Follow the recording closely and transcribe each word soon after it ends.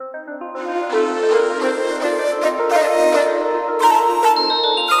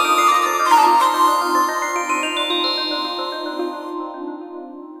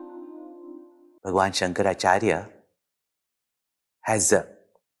Bhagwan Shankaracharya has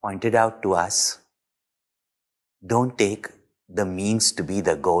pointed out to us, don't take the means to be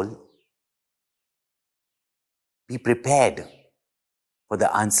the goal. Be prepared for the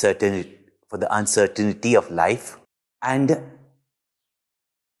uncertainty of life, and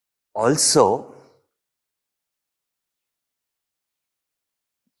also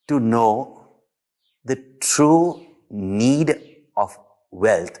to know the true need of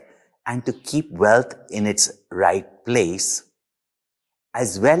wealth and to keep wealth in its right place,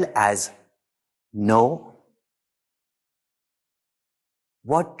 as well as know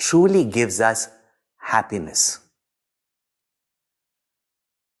what truly gives us happiness.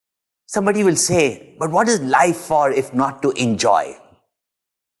 Somebody will say, but what is life for if not to enjoy?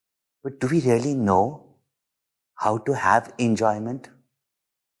 But do we really know how to have enjoyment?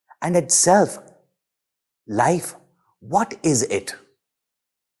 And itself, life, what is it?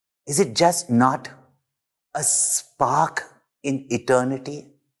 Is it just not a spark in eternity?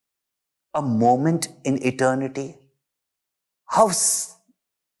 A moment in eternity? How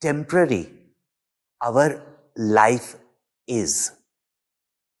temporary our life is.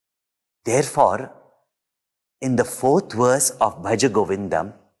 Therefore, in the 4th verse of Bhaja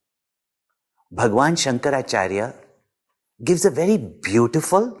Govindam, Bhagwan Shankaracharya gives a very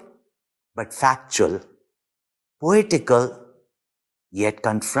beautiful but factual, poetical yet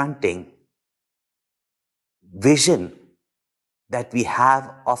confronting vision that we have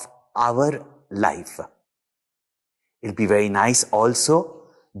of our life. It'll be very nice also,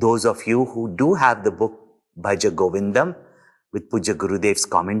 those of you who do have the book Bhaja Govindam with Pujya Gurudev's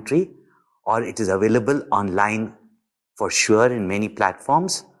commentary, or it is available online for sure in many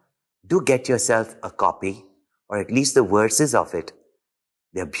platforms, do get yourself a copy, or at least the verses of it.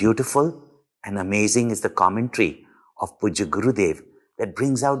 They're beautiful and amazing is the commentary of Pujya Gurudev that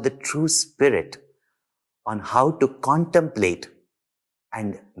brings out the true spirit on how to contemplate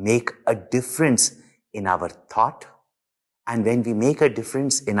and make a difference in our thought. And when we make a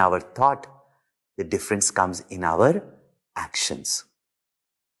difference in our thought, the difference comes in our actions.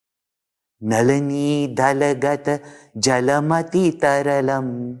 Nalini dalagata jalamati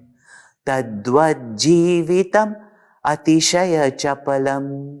taralam tadvajjivitam atishaya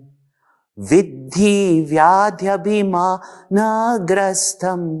chapalam vidhi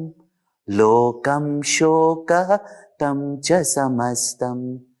vyadhyabhimanagrastham lokam shoka tam cha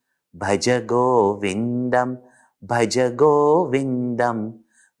samastam bhaja govindam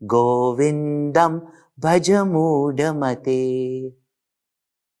govindam bhaja mudamate.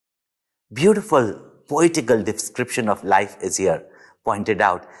 Beautiful poetical description of life is here pointed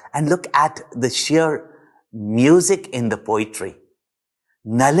out. And look at the sheer music in the poetry.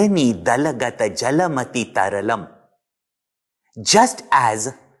 Nalini dalagata jalamati taralam. Just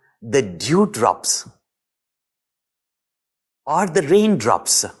as the dewdrops or the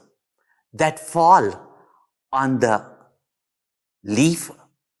raindrops that fall on the leaf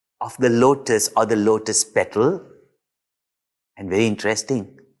of the lotus or the lotus petal, and very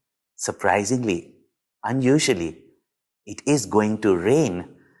interesting, surprisingly, unusually, it is going to rain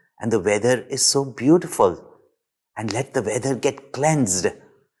and the weather is so beautiful, and let the weather get cleansed.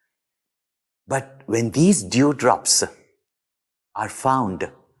 But when these dewdrops are found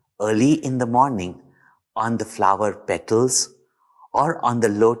early in the morning on the flower petals or on the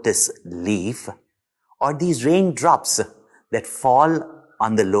lotus leaf, or these raindrops that fall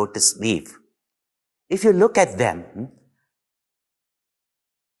on the lotus leaf, if you look at them,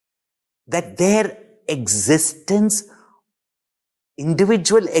 that their existence,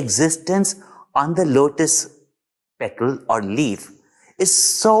 individual existence on the lotus petal or leaf is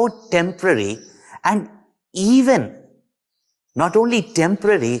so temporary, and even not only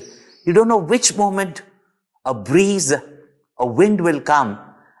temporary, you don't know which moment a breeze, a wind will come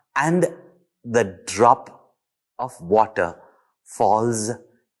and the drop of water falls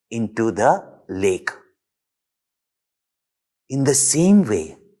into the lake. In the same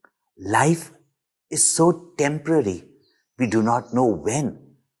way, life is so temporary. We do not know when,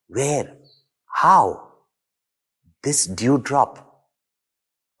 where, how this dewdrop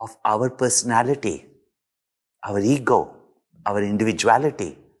of our personality, our ego, our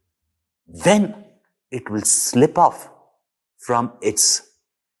individuality, when it will slip off from its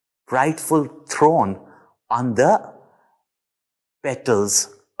rightful throne on the petals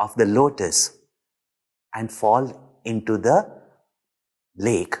of the lotus and fall into the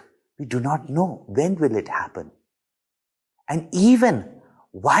lake. We do not know when will it happen. And even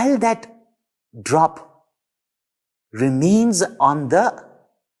while that drop remains on the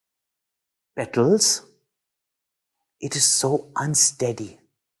petals, it is so unsteady.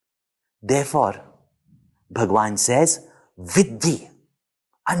 Therefore, Bhagwan says, Viddhi,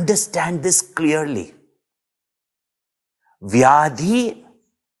 understand this clearly. Vyadhi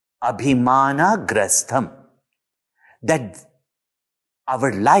abhimana grastham. That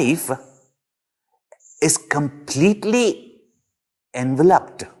our life is completely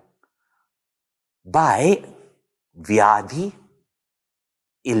enveloped by vyadhi,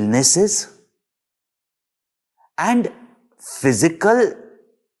 illnesses, and physical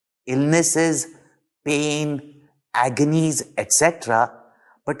illnesses, pain, agonies, etc.,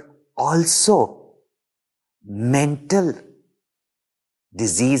 but also mental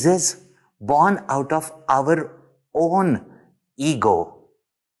diseases born out of our own ego.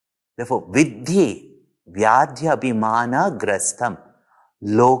 Therefore, Viddhi Vyadhya Abhimana Grastham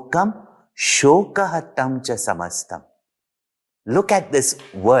Lokam Shokahatam Cha Samastam. Look at this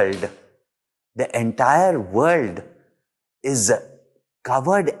world. The entire world is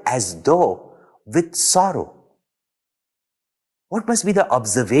covered as though with sorrow. What must be the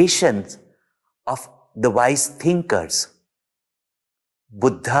observations of the wise thinkers?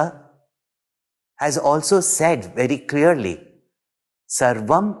 Buddha has also said very clearly,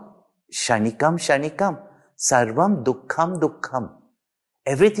 Sarvam Shanikam Shanikam, Sarvam Dukkham Dukkham.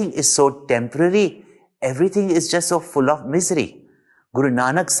 Everything is so temporary, everything is just so full of misery. Guru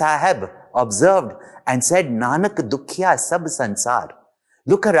Nanak Sahib observed and said, Nanak Dukhya Sab Sansar.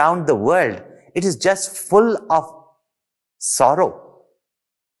 Look around the world, it is just full of sorrow.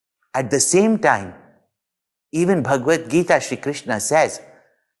 At the same time, even Bhagavad Gita, Shri Krishna says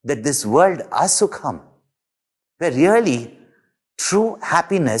that this world asukham, where really true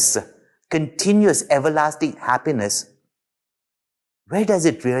happiness, continuous everlasting happiness, where does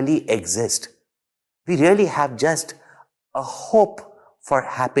it really exist? We really have just a hope for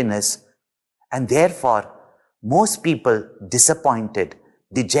happiness, and therefore most people disappointed,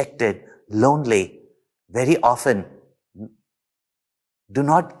 dejected, lonely, very often do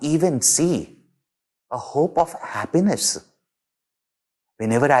not even see a hope of happiness.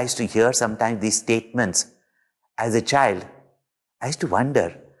 Whenever I used to hear sometimes these statements as a child, I used to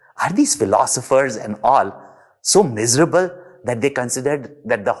wonder, are these philosophers and all so miserable that they considered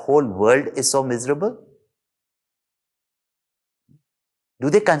that the whole world is so miserable? Do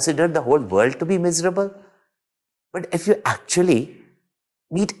they consider the whole world to be miserable? But if you actually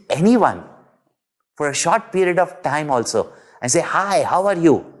meet anyone for a short period of time also and say, hi, how are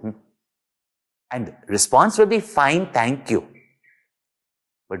you? And response will be fine, thank you.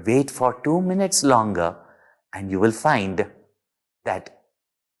 But wait for 2 minutes longer and you will find that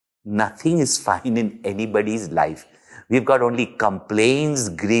nothing is fine in anybody's life. We've got only complaints,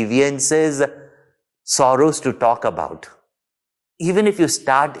 grievances, sorrows to talk about. Even if you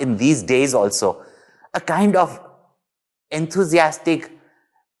start in these days also a kind of enthusiastic,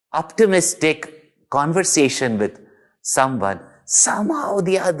 optimistic conversation with someone, somehow or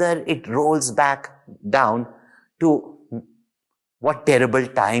the other it rolls back down to what terrible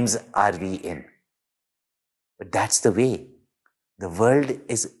times are we in. But that's the way. The world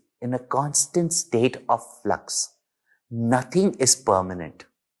is in a constant state of flux. Nothing is permanent.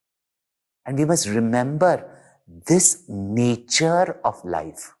 And we must remember this nature of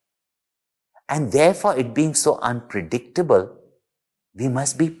life. And therefore, it being so unpredictable, we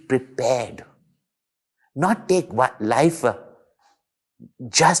must be prepared. Not take life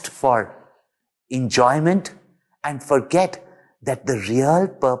just for enjoyment and forget that the real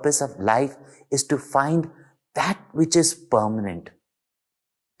purpose of life is to find that which is permanent,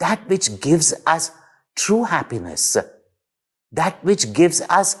 that which gives us true happiness, that which gives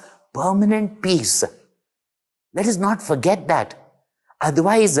us permanent peace. Let us not forget that.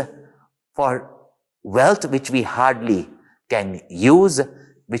 Otherwise, for wealth which we hardly can use,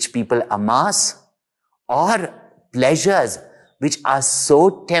 which people amass, or pleasures which are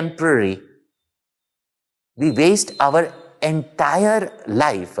so temporary, we waste our entire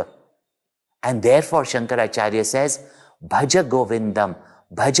life. And therefore, Shankaracharya says, Bhaja Govindam,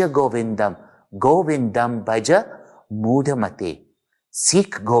 Bhaja Govindam, Govindam Bhaja Mudhamate.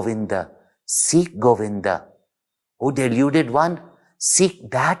 Seek Govinda, seek Govinda. O deluded one, seek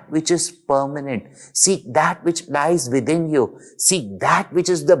that which is permanent. Seek that which lies within you. Seek that which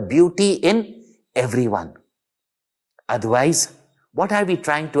is the beauty in everyone. Otherwise, what are we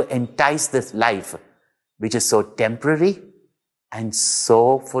trying to entice this life, which is so temporary and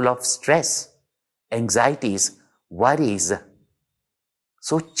so full of stress, anxieties, worries,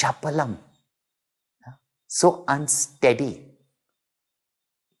 so chapalam, so unsteady?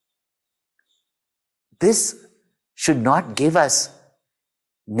 This should not give us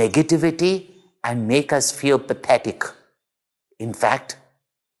negativity and make us feel pathetic. In fact,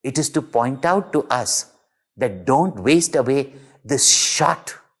 it is to point out to us that don't waste away this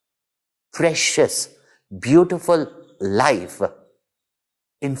short, precious, beautiful life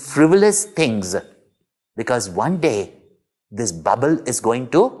in frivolous things, because one day this bubble is going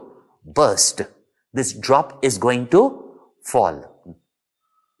to burst. This drop is going to fall.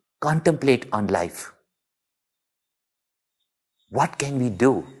 Contemplate on life. What can we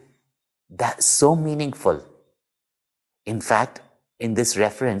do that's so meaningful? In fact, in this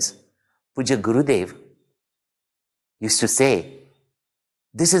reference, Puja Gurudev used to say,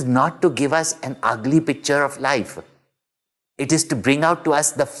 this is not to give us an ugly picture of life. It is to bring out to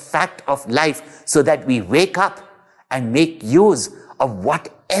us the fact of life so that we wake up and make use of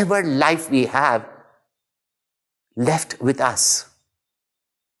whatever life we have left with us.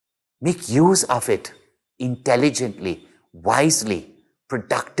 Make use of it intelligently, wisely,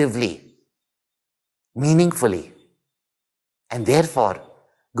 productively, meaningfully. And therefore,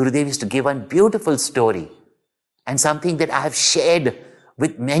 Gurudev used to give one beautiful story, and something that I have shared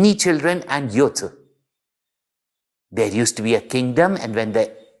with many children and youth. There used to be a kingdom, and when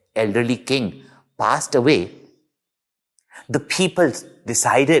the elderly king passed away, the people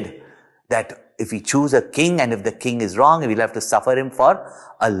decided that if we choose a king, and if the king is wrong, we'll have to suffer him for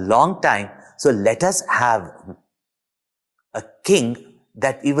a long time. So let us have a king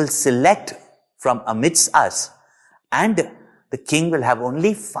that we will select from amidst us, and the king will have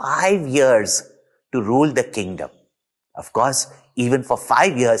only 5 years to rule the kingdom. Of course, even for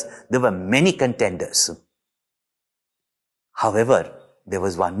 5 years, there were many contenders. However, there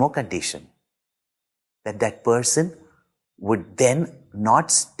was one more condition, that that person would then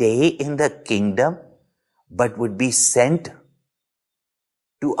not stay in the kingdom, but would be sent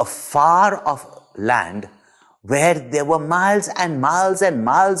to a far off land where there were miles and miles and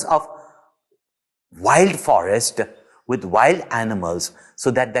miles of wild forest with wild animals,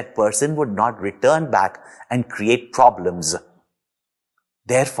 so that that person would not return back and create problems.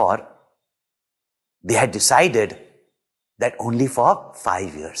 Therefore, they had decided that only for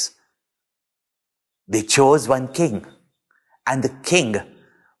 5 years. They chose one king, and the king,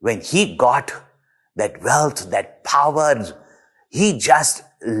 when he got that wealth, that power, he just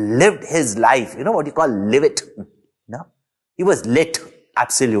lived his life. You know what you call live it? No? He was lit,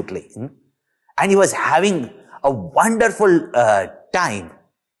 absolutely. And he was having a wonderful time.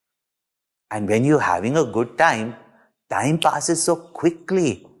 And when you're having a good time, time passes so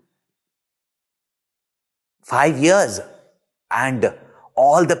quickly. 5 years, and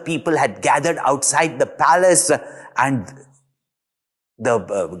all the people had gathered outside the palace, and the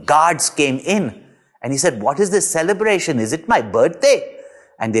guards came in. And he said, what is this celebration? Is it my birthday?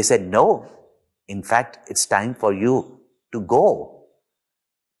 And they said, no. In fact, it's time for you to go.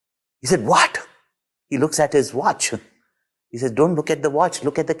 He said, what? He looks at his watch. He says, don't look at the watch,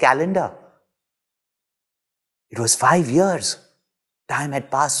 look at the calendar. It was 5 years. Time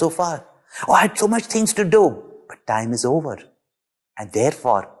had passed so far. Oh, I had so much things to do, but time is over. And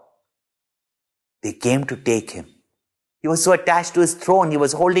therefore, they came to take him. He was so attached to his throne, he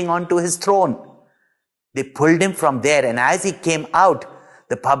was holding on to his throne. They pulled him from there, and as he came out,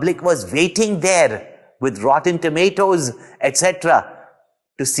 the public was waiting there with rotten tomatoes, etc.,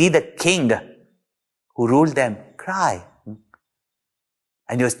 to see the king who ruled them cry.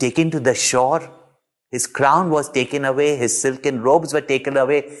 And he was taken to the shore. His crown was taken away. His silken robes were taken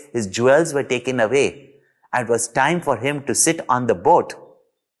away. His jewels were taken away. And it was time for him to sit on the boat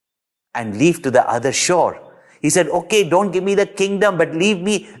and leave to the other shore. He said, okay, don't give me the kingdom, but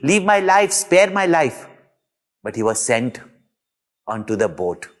leave my life, spare my life. But he was sent onto the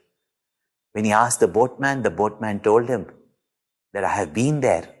boat. When he asked the boatman told him that I have been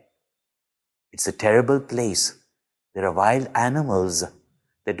there. It's a terrible place. There are wild animals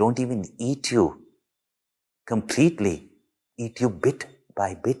that don't even eat you completely, eat you bit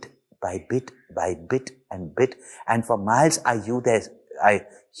by bit by bit by bit and bit. And for miles I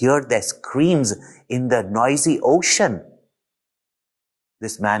hear their screams in the noisy ocean.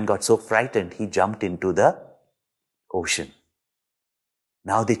 This man got so frightened, he jumped into the ocean.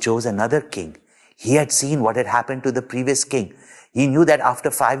 Now they chose another king. He had seen what had happened to the previous king. He knew that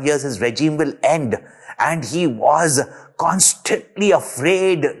after 5 years his regime will end. And he was constantly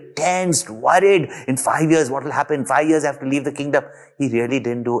afraid, tensed, worried. In 5 years, what will happen? 5 years I have to leave the kingdom. He really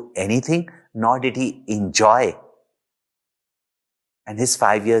didn't do anything, nor did he enjoy. And his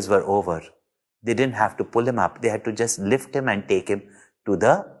 5 years were over. They didn't have to pull him up. They had to just lift him and take him to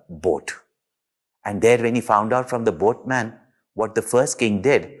the boat. And there, when he found out from the boatman what the first king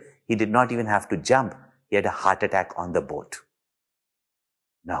did, he did not even have to jump. He had a heart attack on the boat.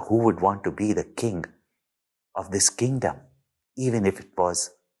 Now, who would want to be the king of this kingdom, even if it was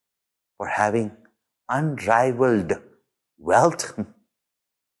for having unrivaled wealth,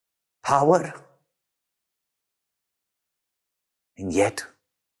 power. And yet,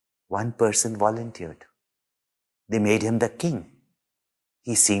 one person volunteered. They made him the king.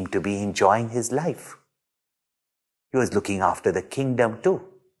 He seemed to be enjoying his life. He was looking after the kingdom too.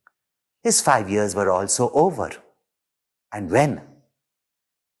 His 5 years were also over. And when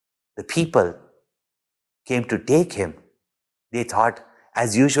the people came to take him, they thought,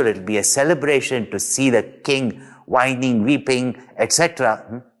 as usual, it would be a celebration to see the king whining, weeping,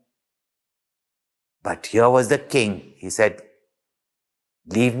 etc. But here was the king. He said,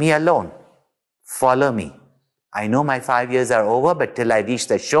 leave me alone. Follow me. I know my 5 years are over, but till I reach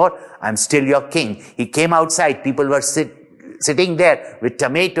the shore, I'm still your king. He came outside. People were sitting there with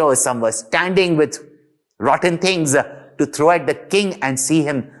tomatoes. Some were standing with rotten things to throw at the king and see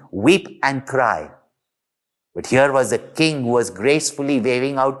him weep and cry. But here was the king who was gracefully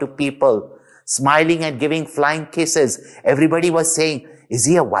waving out to people, smiling and giving flying kisses. Everybody was saying, is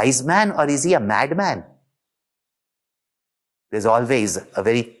he a wise man or is he a madman? There's always a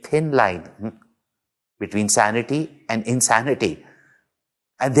very thin line between sanity and insanity.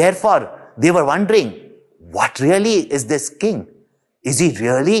 And therefore, they were wondering, what really is this king? Is he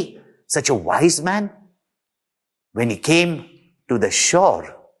really such a wise man? When he came to the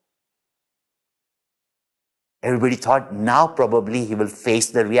shore, everybody thought now probably he will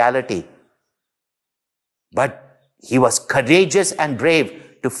face the reality. But he was courageous and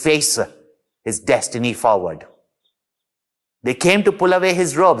brave to face his destiny forward. They came to pull away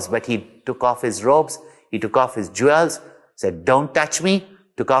his robes, but he took off his robes, he took off his jewels, said, don't touch me,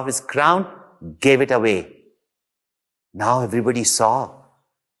 took off his crown, gave it away. Now everybody saw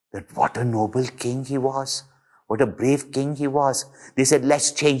that what a noble king he was. What a brave king he was. They said,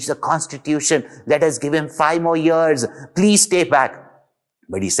 let's change the constitution. Let us give him 5 more years. Please stay back.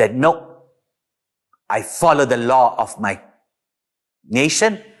 But he said, no, I follow the law of my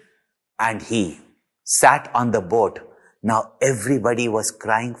nation. And he sat on the boat. Now everybody was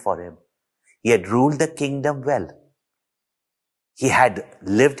crying for him. He had ruled the kingdom well. He had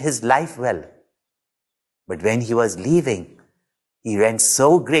lived his life well. But when he was leaving, he went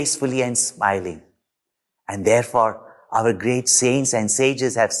so gracefully and smiling. And therefore, our great saints and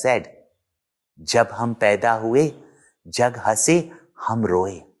sages have said, Jab hum paida hue, jag hase, hum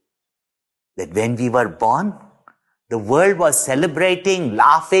roe. That when we were born, the world was celebrating,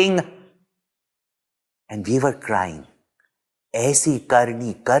 laughing, and we were crying. Aisi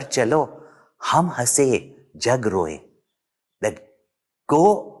karni kar chalo, hum hase, jag roe. That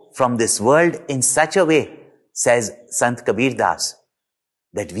go from this world in such a way, says Sant Kabir Das,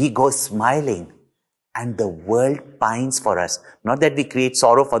 that we go smiling and the world pines for us. Not that we create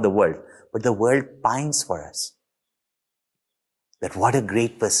sorrow for the world, but the world pines for us. That what a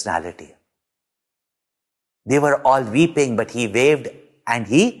great personality. They were all weeping, but he waved and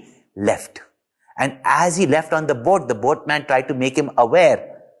he left. And as he left on the boatman tried to make him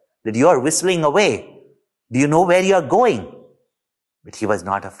aware that you are whistling away. Do you know where you are going? But he was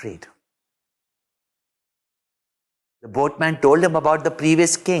not afraid. The boatman told him about the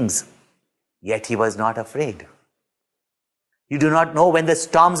previous kings, yet he was not afraid. You do not know when the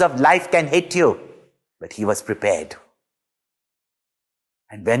storms of life can hit you, but he was prepared.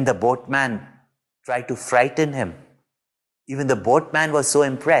 And when the boatman tried to frighten him, even the boatman was so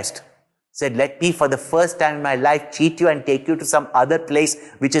impressed, said, let me for the first time in my life cheat you and take you to some other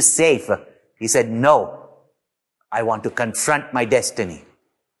place which is safe. He said, no, I want to confront my destiny.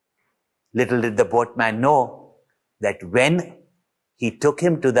 Little did the boatman know that when he took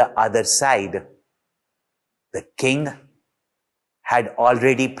him to the other side, the king had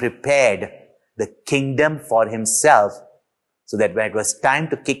already prepared the kingdom for himself, so that when it was time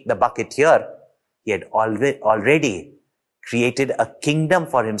to kick the bucket here, he had already created a kingdom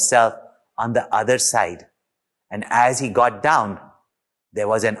for himself on the other side. And as he got down, there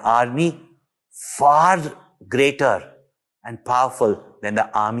was an army far greater and powerful than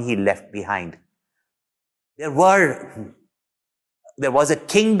the army he left behind. There was a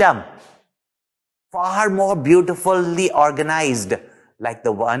kingdom far more beautifully organized, like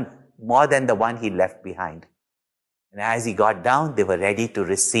more than the one he left behind. And as he got down, they were ready to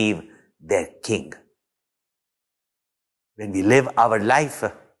receive their king. When we live our life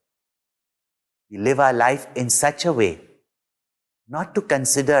in such a way, not to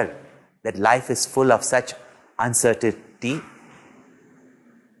consider that life is full of such uncertainty,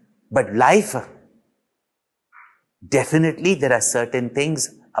 but life, definitely there are certain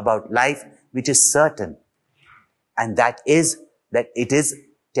things about life which is certain, and that is that it is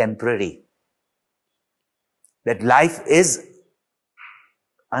temporary. That life is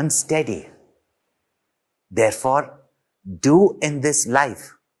unsteady. Therefore, do in this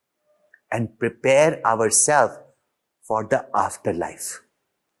life and prepare ourselves for the afterlife.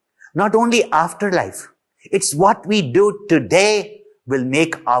 Not only afterlife, it's what we do today will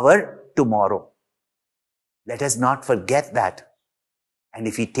make our tomorrow. Let us not forget that. And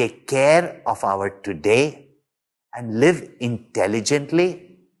if we take care of our today and live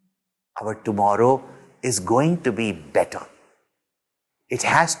intelligently, our tomorrow is going to be better. It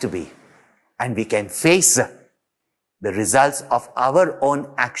has to be. And we can face the results of our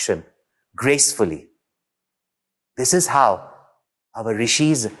own action gracefully. This is how our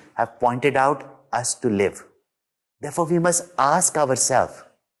rishis have pointed out us to live. Therefore, we must ask ourselves,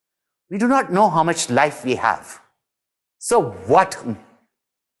 we do not know how much life we have. So what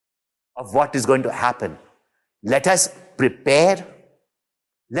of what is going to happen? Let us prepare.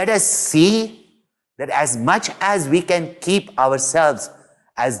 Let us see that as much as we can keep ourselves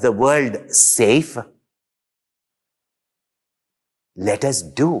as the world safe, let us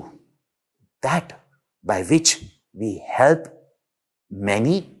do that by which we help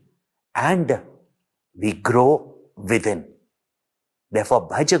many and we grow within. Therefore,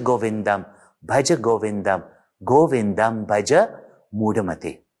 bhaja Govindam, Govindam bhaja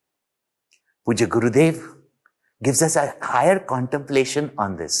Mudamate. Puja Gurudev gives us a higher contemplation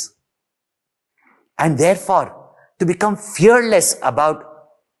on this. And therefore, to become fearless about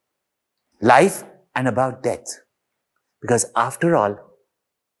life and about death. Because after all,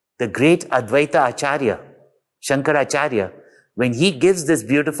 the great Advaita Acharya, Shankaracharya, when he gives this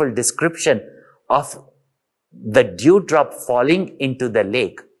beautiful description of the dewdrop falling into the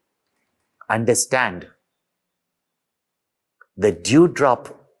lake, understand, the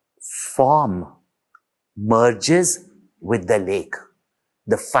dewdrop form merges with the lake.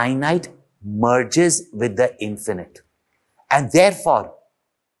 The finite merges with the infinite. And therefore,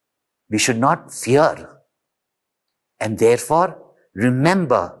 we should not fear. And therefore,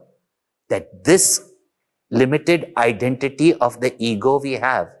 remember that this limited identity of the ego we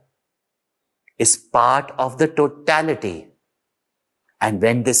have is part of the totality. And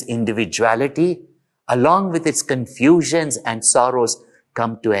when this individuality, along with its confusions and sorrows,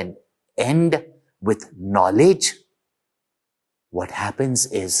 come to an end with knowledge, what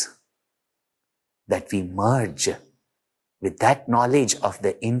happens is that we merge with that knowledge of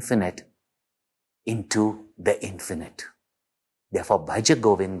the infinite into the infinite. Therefore, bhaja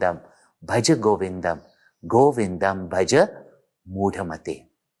Govindam, Govindam bhaja Mudhamate.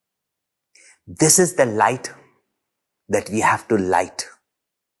 This is the light that we have to light.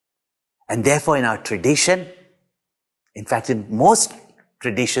 And therefore, in our tradition, in fact, in most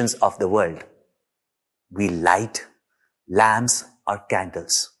traditions of the world, we light lamps or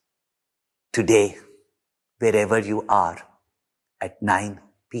candles. Today, wherever you are, at 9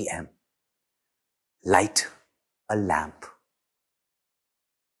 p.m., light a lamp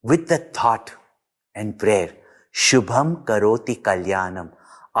with the thought and prayer, Shubham karoti kalyanam,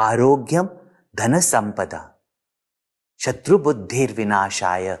 arogyam dhana sampada, shatru buddhir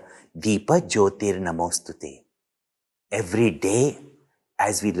vinashaya, deepa jyotir namostute. Every day,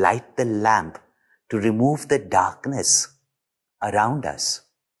 as we light the lamp to remove the darkness around us,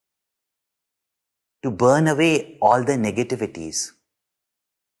 to burn away all the negativities,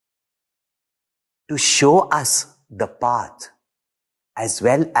 to show us the path, as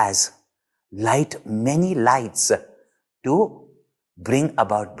well as light many lights to bring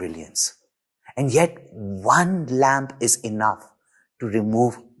about brilliance. And yet, one lamp is enough to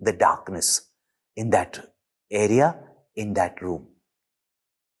remove the darkness in that area, in that room.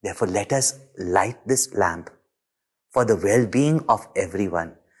 Therefore, let us light this lamp for the well-being of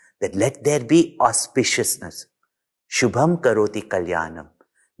everyone, that let there be auspiciousness. Shubham karoti kalyanam.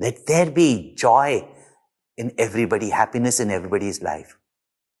 Let there be joy in everybody, happiness in everybody's life.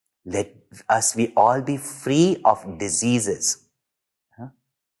 Let us, we all be free of diseases.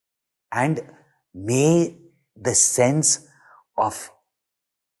 And may the sense of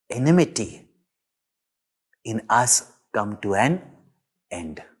enmity in us come to an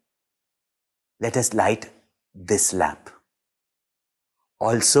end. Let us light this lamp.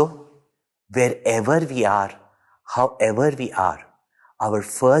 Also, wherever we are, however we are, our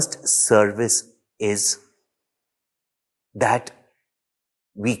first service is that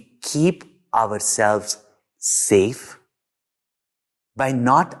we keep ourselves safe by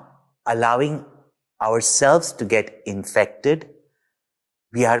not allowing ourselves to get infected.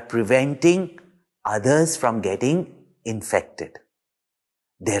 We are preventing others from getting infected.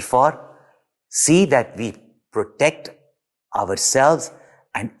 Therefore, see that we protect ourselves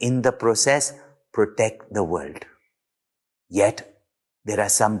and in the process protect the world. Yet, there are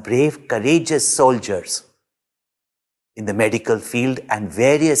some brave, courageous soldiers in the medical field and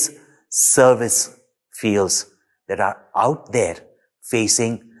various service fields that are out there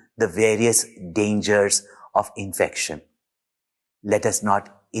facing the various dangers of infection. Let us not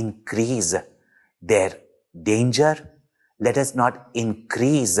increase their danger. Let us not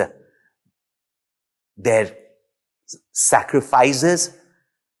increase their sacrifices,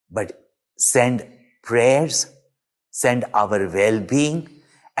 but send prayers, send our well-being,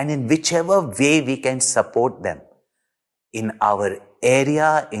 and in whichever way we can support them in our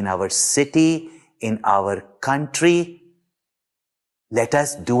area, in our city, in our country, let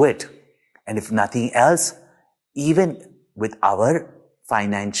us do it. And if nothing else, even with our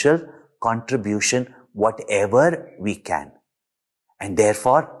financial contribution, whatever we can. And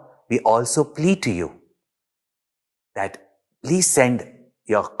therefore, we also plead to you that please send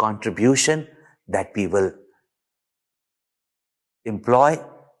your contribution that we will employ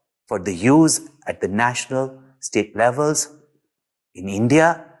for the use at the national, state levels in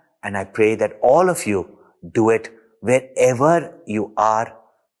India. And I pray that all of you do it wherever you are,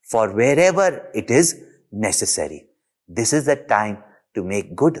 for wherever it is necessary. This is the time to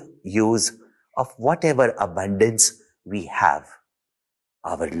make good use of whatever abundance we have.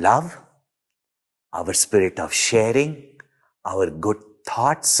 Our love, our spirit of sharing, our good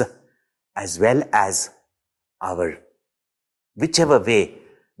thoughts, as well as our whichever way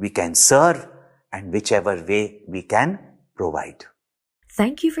we can serve and whichever way we can provide.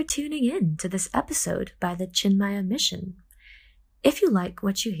 Thank you for tuning in to this episode by the Chinmaya Mission. If you like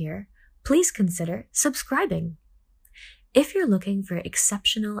what you hear, please consider subscribing. If you're looking for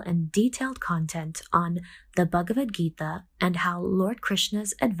exceptional and detailed content on the Bhagavad Gita and how Lord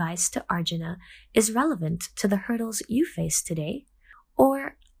Krishna's advice to Arjuna is relevant to the hurdles you face today,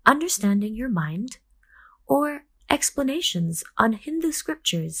 or understanding your mind, or explanations on Hindu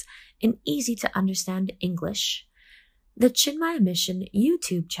scriptures in easy-to-understand English, the Chinmaya Mission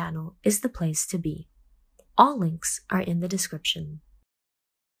YouTube channel is the place to be. All links are in the description.